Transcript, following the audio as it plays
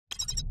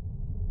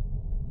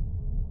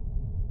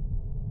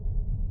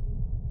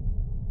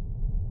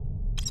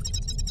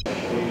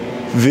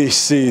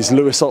This is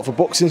Lewis Hart for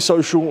Boxing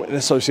Social in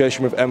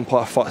association with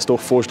Empire Fight Store,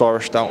 Forged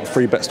Irish Stout, and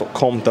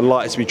freebets.com.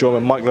 Delighted to be joined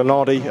with Mike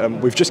Leanardi.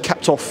 We've just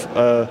capped off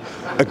a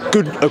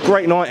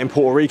great night in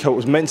Puerto Rico. It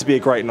was meant to be a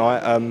great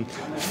night.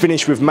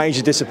 Finished with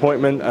major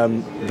disappointment.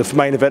 The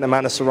main event,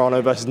 Amanda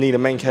Serrano versus Nina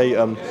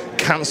Meinke,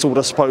 cancelled,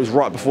 I suppose,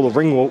 right before the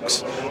ring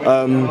walks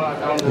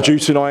due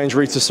to an eye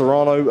injury to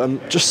Serrano.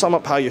 Just sum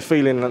up how you're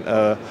feeling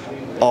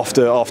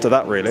after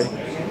that, really.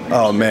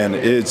 Oh man,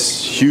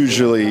 it's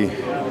hugely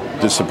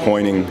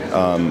disappointing,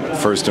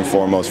 first and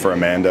foremost for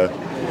Amanda.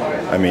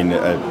 I mean,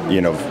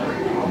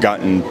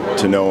 gotten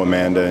to know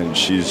Amanda, and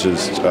she's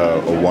just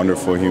a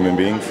wonderful human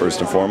being,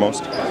 first and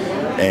foremost.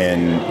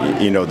 And,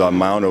 the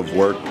amount of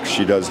work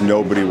she does,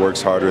 nobody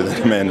works harder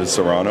than Amanda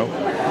Serrano.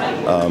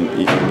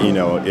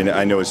 And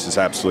I know it's just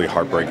absolutely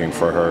heartbreaking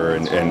for her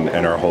and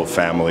her whole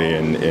family,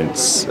 and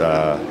it's,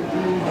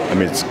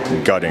 it's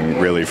gutting,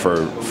 really,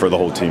 for the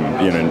whole team,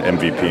 and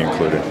MVP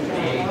included.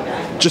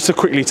 Just to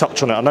quickly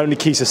touch on it, I know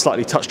Nikisa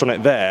slightly touched on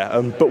it there,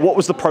 but what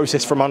was the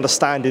process from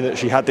understanding that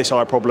she had this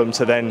eye problem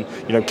to then,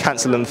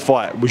 cancelling the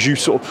fight? Was you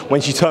sort of,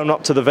 when she turned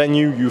up to the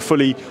venue, you were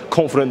fully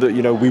confident that,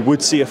 we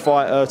would see a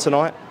fight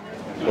tonight?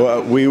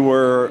 Well, we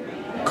were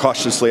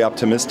cautiously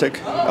optimistic.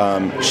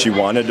 She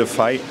wanted to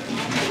fight.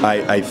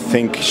 I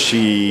think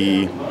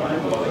she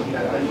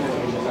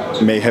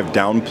may have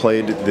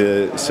downplayed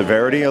the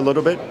severity a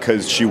little bit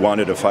because she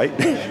wanted to fight,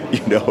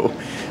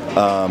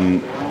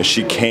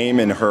 She came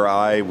and her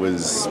eye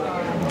was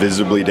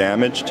visibly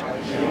damaged,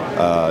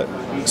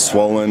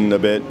 swollen a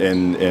bit,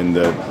 and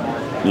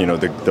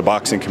the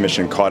boxing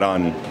commission caught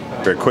on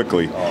very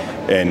quickly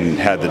and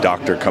had the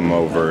doctor come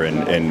over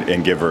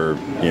and give her,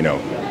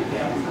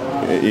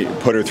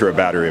 put her through a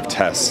battery of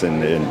tests,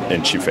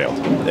 and she failed.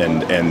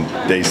 And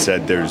they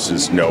said there's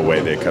just no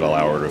way they could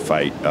allow her to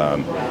fight.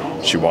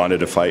 She wanted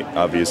to fight,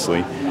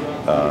 obviously.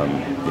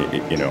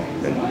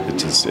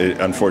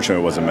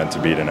 Unfortunately, it wasn't meant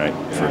to be tonight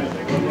for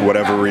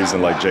whatever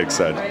reason, like Jake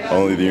said.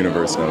 Only the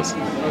universe knows.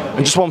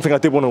 And just one thing I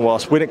did want to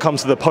ask, when it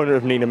comes to the opponent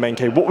of Nina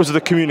Meinke, what was the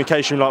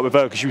communication like with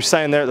her? Because she was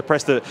saying there at the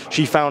press that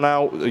she found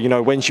out,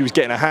 when she was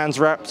getting her hands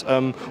wrapped.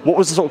 What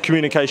was the sort of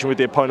communication with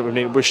the opponent of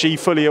Nina? Was she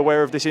fully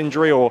aware of this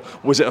injury, or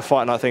was it a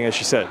fight night thing, as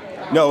she said?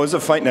 No, it was a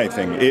fight night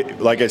thing.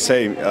 Like I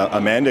say,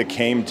 Amanda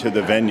came to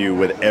the venue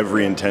with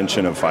every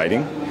intention of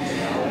fighting.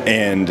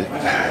 And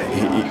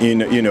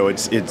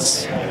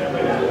it's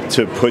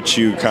to put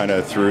you kind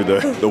of through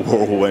the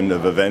whirlwind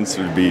of events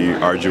would be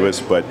arduous,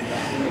 but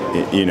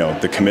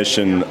the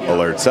commission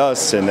alerts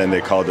us, and then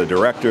they call the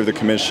director of the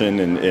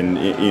commission, and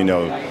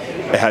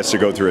it has to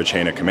go through a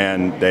chain of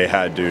command. They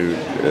had to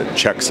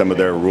check some of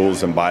their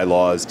rules and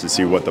bylaws to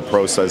see what the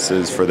process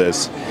is for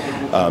this.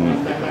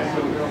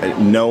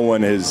 No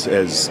one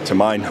has, to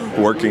my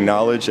working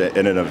knowledge,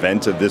 in an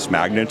event of this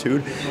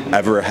magnitude,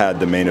 ever had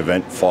the main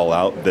event fall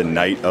out the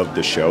night of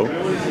the show.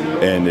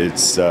 And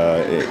it's,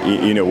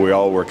 we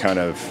all were kind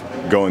of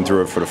going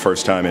through it for the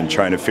first time and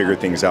trying to figure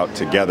things out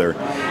together.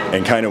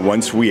 And kind of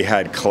once we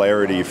had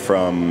clarity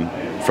from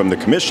the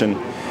commission,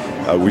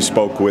 we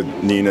spoke with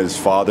Nina's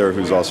father,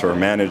 who's also her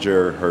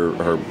manager,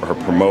 her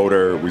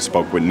promoter. We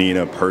spoke with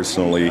Nina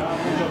personally.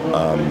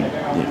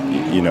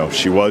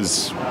 She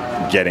was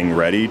getting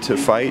ready to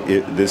fight.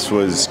 This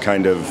was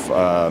kind of,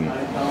 I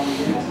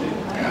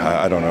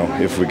don't know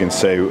if we can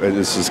say,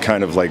 this is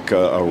kind of like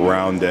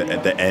around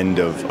at the end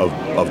of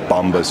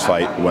Bamba's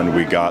fight when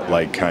we got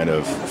like kind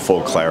of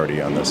full clarity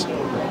on this.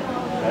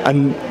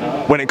 And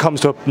when it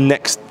comes to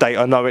next date,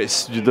 I know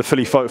it's the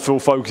full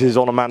focus is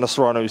on Amanda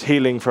Serrano's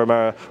healing from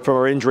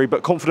her injury,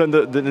 but confident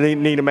that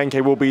Nina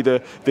Meinke will be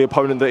the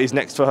opponent that is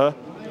next for her?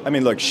 I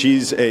mean, look,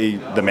 she's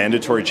the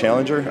mandatory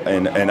challenger,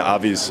 and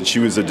obviously she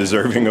was a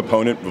deserving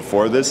opponent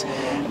before this.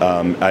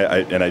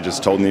 I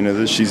just told Nina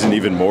this. She's an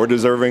even more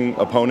deserving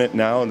opponent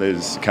now.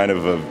 There's kind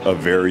of a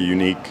very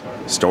unique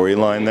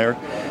storyline there.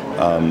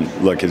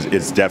 Look,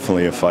 it's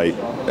definitely a fight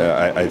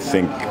I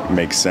think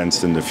makes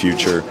sense in the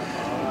future.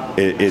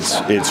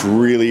 It's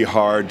really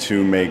hard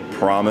to make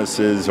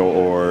promises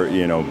or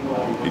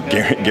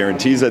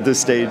guarantees at this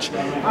stage.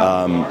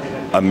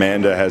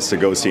 Amanda has to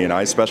go see an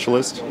eye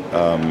specialist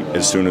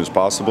as soon as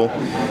possible,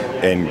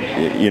 and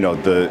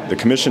the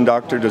commission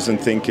doctor doesn't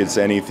think it's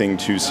anything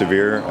too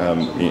severe,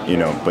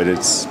 but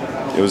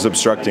it was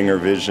obstructing her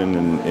vision,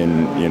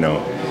 and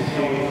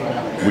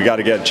we got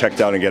to get checked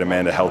out and get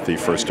Amanda healthy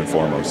first and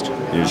foremost.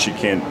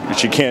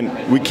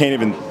 We can't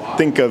even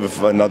think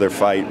of another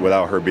fight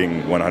without her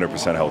being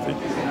 100% healthy.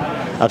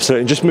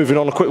 Absolutely. And just moving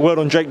on, a quick word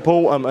on Jake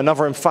Paul.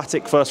 Another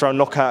emphatic first-round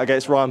knockout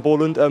against Ryan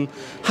Borland.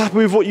 Happy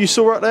with what you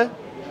saw out there?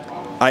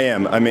 I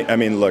am. I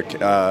mean, look,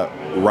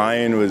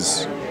 Ryan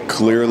was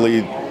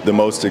clearly the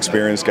most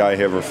experienced guy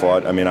he ever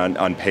fought. I mean,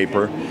 on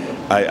paper,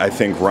 I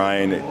think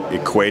Ryan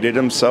equated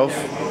himself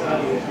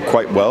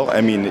quite well. I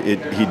mean,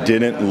 he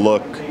didn't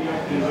look.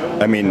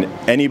 I mean,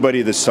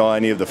 anybody that saw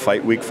any of the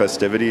Fight Week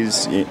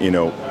festivities,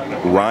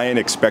 Ryan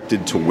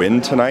expected to win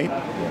tonight.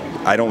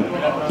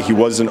 He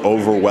wasn't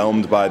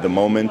overwhelmed by the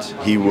moment.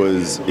 He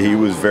was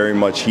very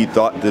much. He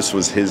thought this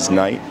was his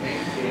night,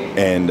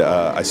 and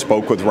I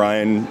spoke with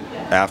Ryan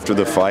after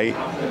the fight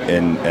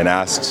and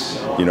asked,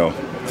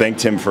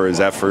 thanked him for his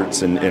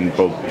efforts in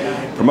both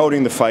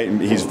promoting the fight.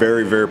 He's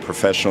very, very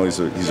professional. He's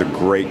a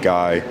great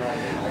guy.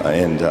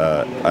 And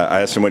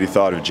I asked him what he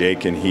thought of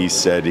Jake, and he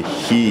said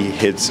he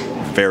hits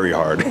very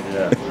hard.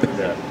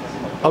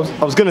 I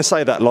was going to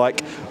say that,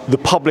 like, the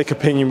public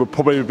opinion would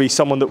probably be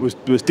someone that was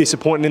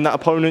disappointed in that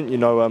opponent.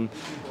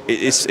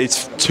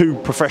 It's two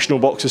professional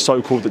boxers,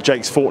 so-called, that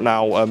Jake's fought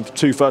now,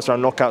 2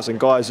 first-round knockouts, and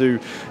guys who,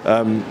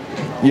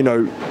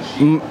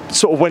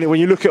 sort of when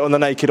you look at it on the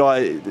naked eye,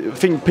 I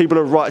think people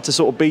are right to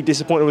sort of be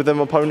disappointed with them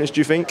opponents.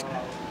 Do you think?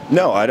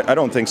 No, I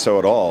don't think so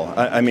at all.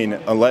 I mean,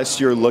 unless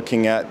you're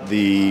looking at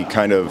the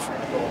kind of,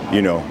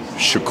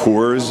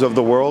 Shakurs of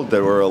the world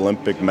that were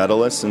Olympic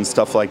medalists and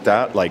stuff like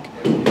that. Like,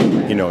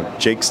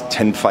 Jake's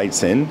 10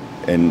 fights in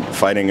and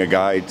fighting a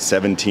guy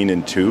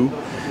 17-2.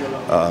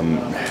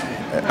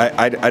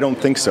 I don't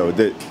think so.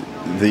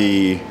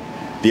 The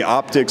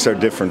optics are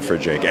different for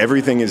Jake.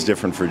 Everything is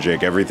different for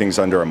Jake. Everything's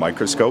under a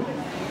microscope.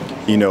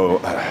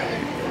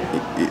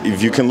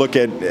 If you can look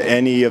at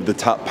any of the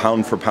top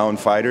pound-for-pound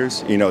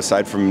fighters,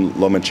 aside from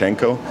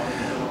Lomachenko,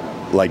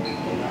 like,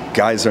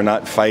 guys are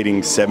not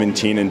fighting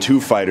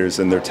 17-2 fighters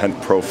in their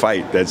 10th pro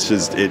fight. That's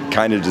just, it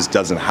kind of just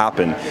doesn't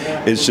happen.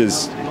 It's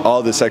just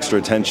all this extra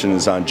attention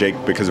is on Jake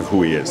because of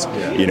who he is,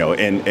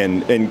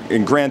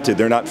 and granted,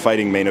 they're not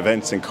fighting main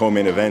events and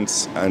co-main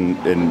events and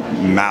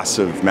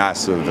massive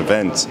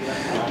events,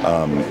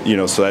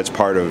 so that's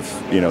part of,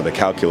 the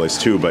calculus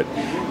too. But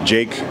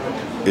Jake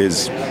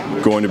is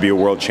going to be a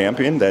world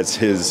champion. That's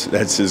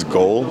his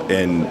goal,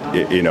 and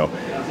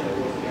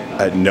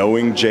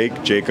knowing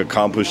Jake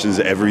accomplishes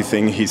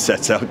everything he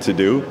sets out to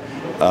do,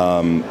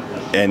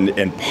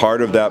 and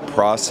part of that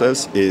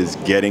process is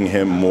getting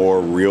him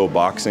more real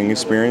boxing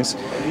experience,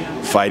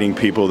 fighting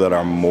people that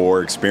are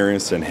more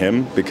experienced than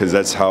him, because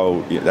that's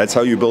how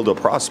you build a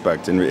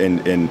prospect.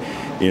 And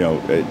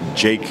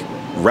Jake,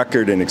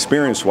 record and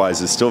experience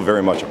wise, is still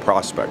very much a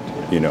prospect.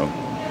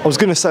 I was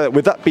going to say that,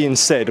 with that being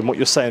said, and what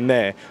you're saying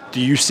there,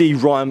 do you see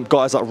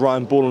guys like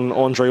Ryan Ball and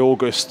Andre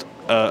August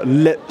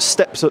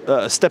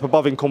step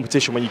above in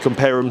competition when you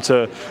compare them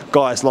to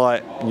guys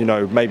like,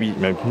 maybe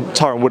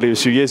Tyron Woodley was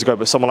a few years ago,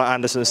 but someone like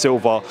Anderson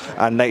Silva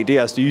and Nate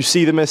Diaz? Do you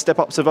see them as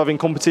step-ups above in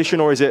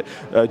competition, or is it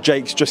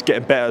Jake's just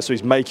getting better, so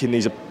he's making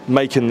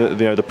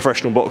the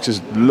professional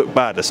boxers look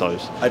bad, I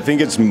suppose? I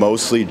think it's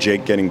mostly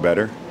Jake getting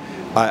better.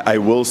 I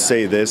will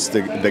say this,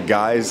 the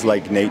guys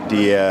like Nate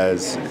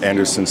Diaz,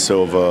 Anderson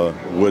Silva,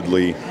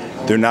 Woodley,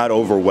 they're not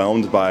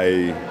overwhelmed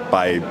by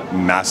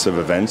massive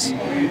events.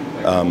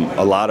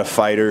 A lot of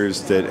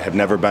fighters that have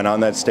never been on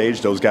that stage,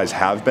 those guys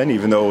have been,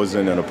 even though it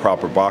wasn't in a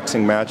proper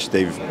boxing match.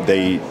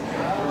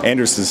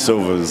 Anderson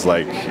Silva is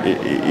like,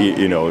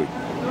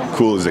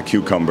 cool as a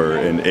cucumber,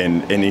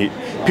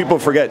 and people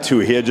forget too,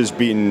 he had just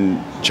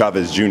beaten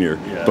Chavez Jr.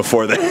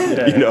 before that.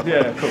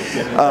 Cool.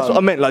 That's what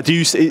I meant. Like, do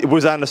you see,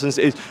 is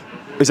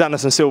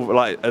Anderson Silva,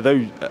 like,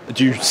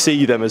 do you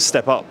see them as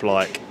step up,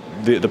 like?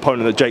 The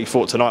opponent that Jake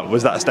fought tonight,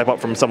 was that a step up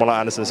from someone like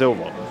Anderson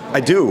Silva?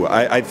 I do.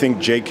 I think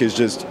Jake is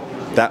just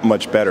that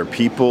much better.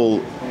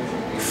 People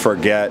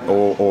forget,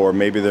 or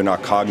maybe they're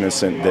not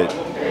cognizant, that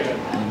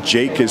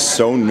Jake is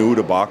so new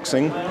to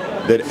boxing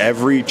that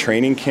every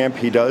training camp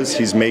he does,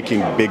 he's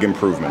making big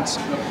improvements.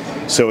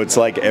 So it's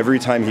like every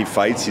time he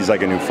fights, he's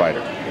like a new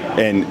fighter.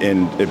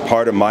 And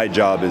part of my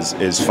job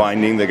is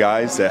finding the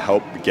guys that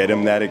help get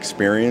him that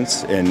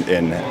experience and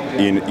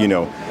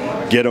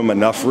get him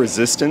enough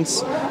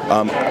resistance.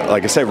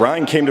 Like I said,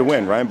 Ryan came to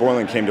win. Ryan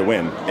Borland came to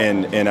win,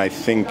 and I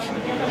think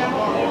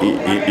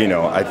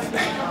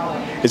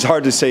it's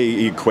hard to say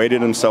he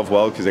equated himself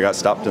well because he got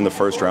stopped in the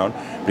first round,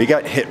 but he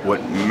got hit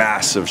with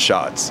massive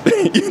shots.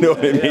 You know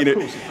what I mean? Of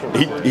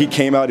course. He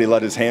came out, he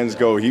let his hands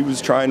go. He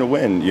was trying to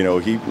win.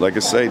 He, like I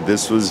say,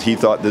 he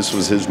thought this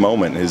was his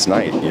moment, his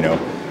night.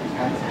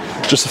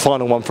 Just a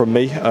final one from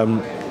me.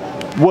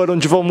 Word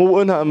on Javon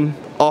Walton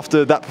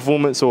after that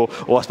performance, or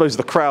I suppose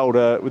the crowd,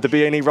 would there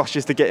be any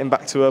rushes to get him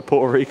back to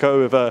Puerto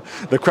Rico with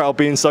the crowd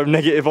being so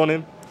negative on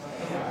him?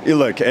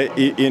 Look,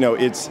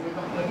 it's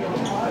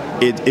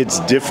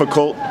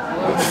difficult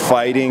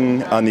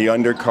fighting on the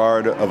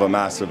undercard of a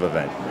massive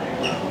event.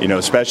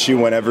 Especially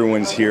when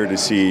everyone's here to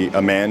see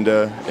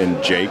Amanda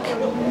and Jake.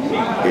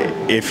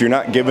 If you're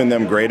not giving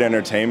them great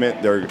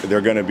entertainment,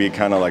 they're going to be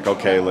kind of like,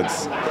 okay,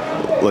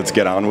 let's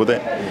get on with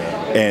it.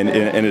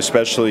 And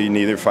especially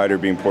neither fighter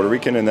being Puerto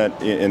Rican in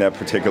that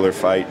particular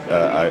fight.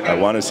 I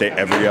want to say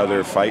every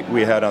other fight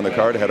we had on the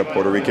card had a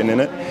Puerto Rican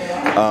in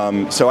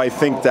it. So I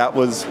think that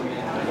was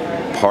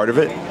part of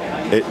it.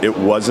 It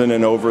wasn't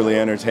an overly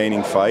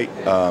entertaining fight.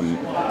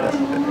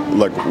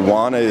 Look,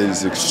 Juana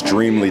is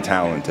extremely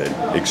talented,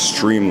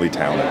 extremely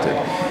talented.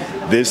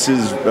 This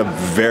is a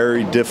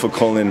very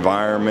difficult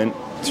environment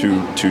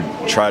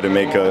to try to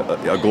make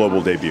a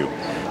global debut.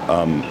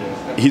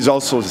 He's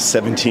also a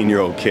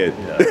 17-year-old kid.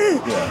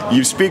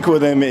 You speak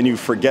with him and you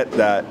forget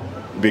that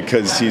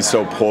because he's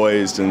so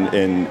poised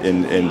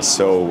and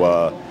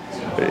so,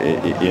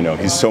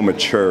 he's so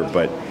mature,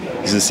 but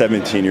he's a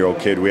 17-year-old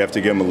kid. We have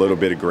to give him a little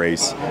bit of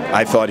grace.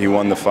 I thought he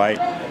won the fight.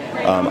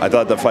 I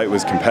thought the fight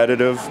was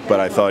competitive, but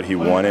I thought he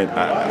won it.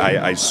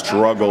 I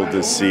struggled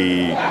to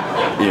see,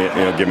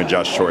 giving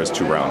Josh Torres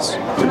 2 rounds,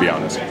 to be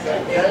honest.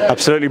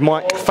 Absolutely,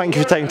 Mike. Thank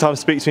you for taking time to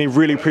speak to me.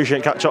 Really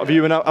appreciate catching up with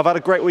you. And I've had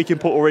a great week in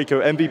Puerto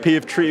Rico. MVP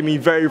have treated me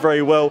very,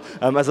 very well.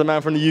 As a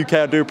man from the UK,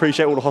 I do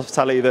appreciate all the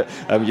hospitality that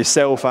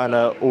yourself and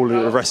all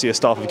the rest of your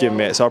staff have given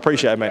me. So I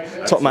appreciate it,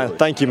 mate. Top man.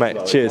 Thank you,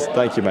 mate. Cheers.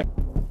 Thank you, mate.